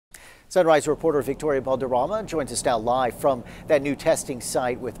Sunrise reporter Victoria Valderrama joins us now live from that new testing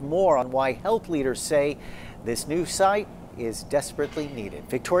site with more on why health leaders say this new site is desperately needed.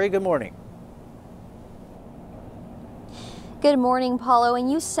 Victoria, good morning. Good morning, Paulo. And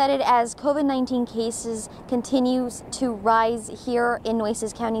you said it, as COVID-19 cases continues to rise here in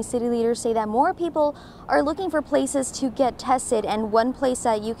Nueces County, city leaders say that more people are looking for places to get tested. And one place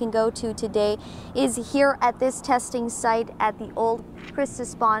that you can go to today is here at this testing site at the old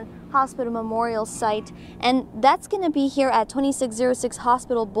Christus Spawn Hospital Memorial Site. And that's going to be here at 2606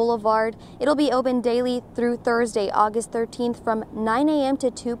 Hospital Boulevard. It'll be open daily through Thursday, August 13th from 9 a.m. to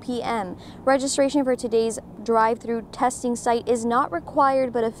 2 p.m. Registration for today's drive-through testing site is not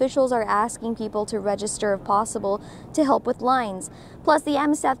required, but officials are asking people to register if possible to help with lines. Plus, the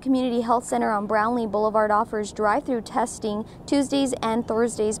Amistad Community Health Center on Brownlee Boulevard offers drive-through testing Tuesdays and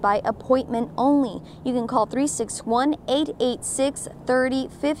Thursdays by appointment only. You can call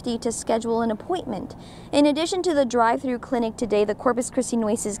 361-886-3050 to schedule an appointment. In addition to the drive-through clinic today, the Corpus Christi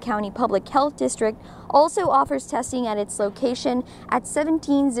Nueces County Public Health District also offers testing at its location at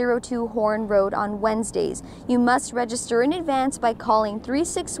 1702 Horn Road on Wednesdays. You must register in advance by calling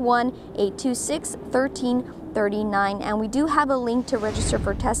 361-826-1339, and we do have a link to register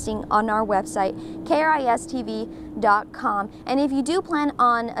for testing on our website, kristv.com. And if you do plan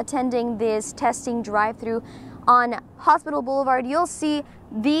on attending this testing drive-through on Hospital Boulevard, you'll see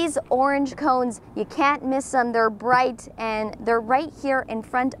these orange cones. You can't miss them. They're bright, and they're right here in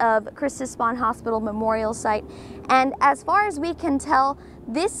front of Christus Spawn Hospital Memorial Site. And as far as we can tell,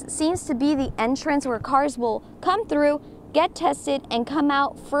 this seems to be the entrance where cars will come through, get tested, and come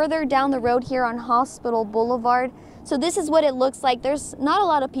out further down the road here on Hospital Boulevard. So this is what it looks like. There's not a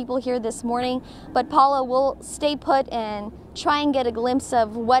lot of people here this morning, but Paula will stay put and try and get a glimpse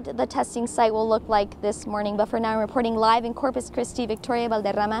of what the testing site will look like this morning. But for now, I'm reporting live in Corpus Christi, Victoria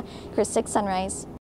Valderrama, Chris 6 Sunrise.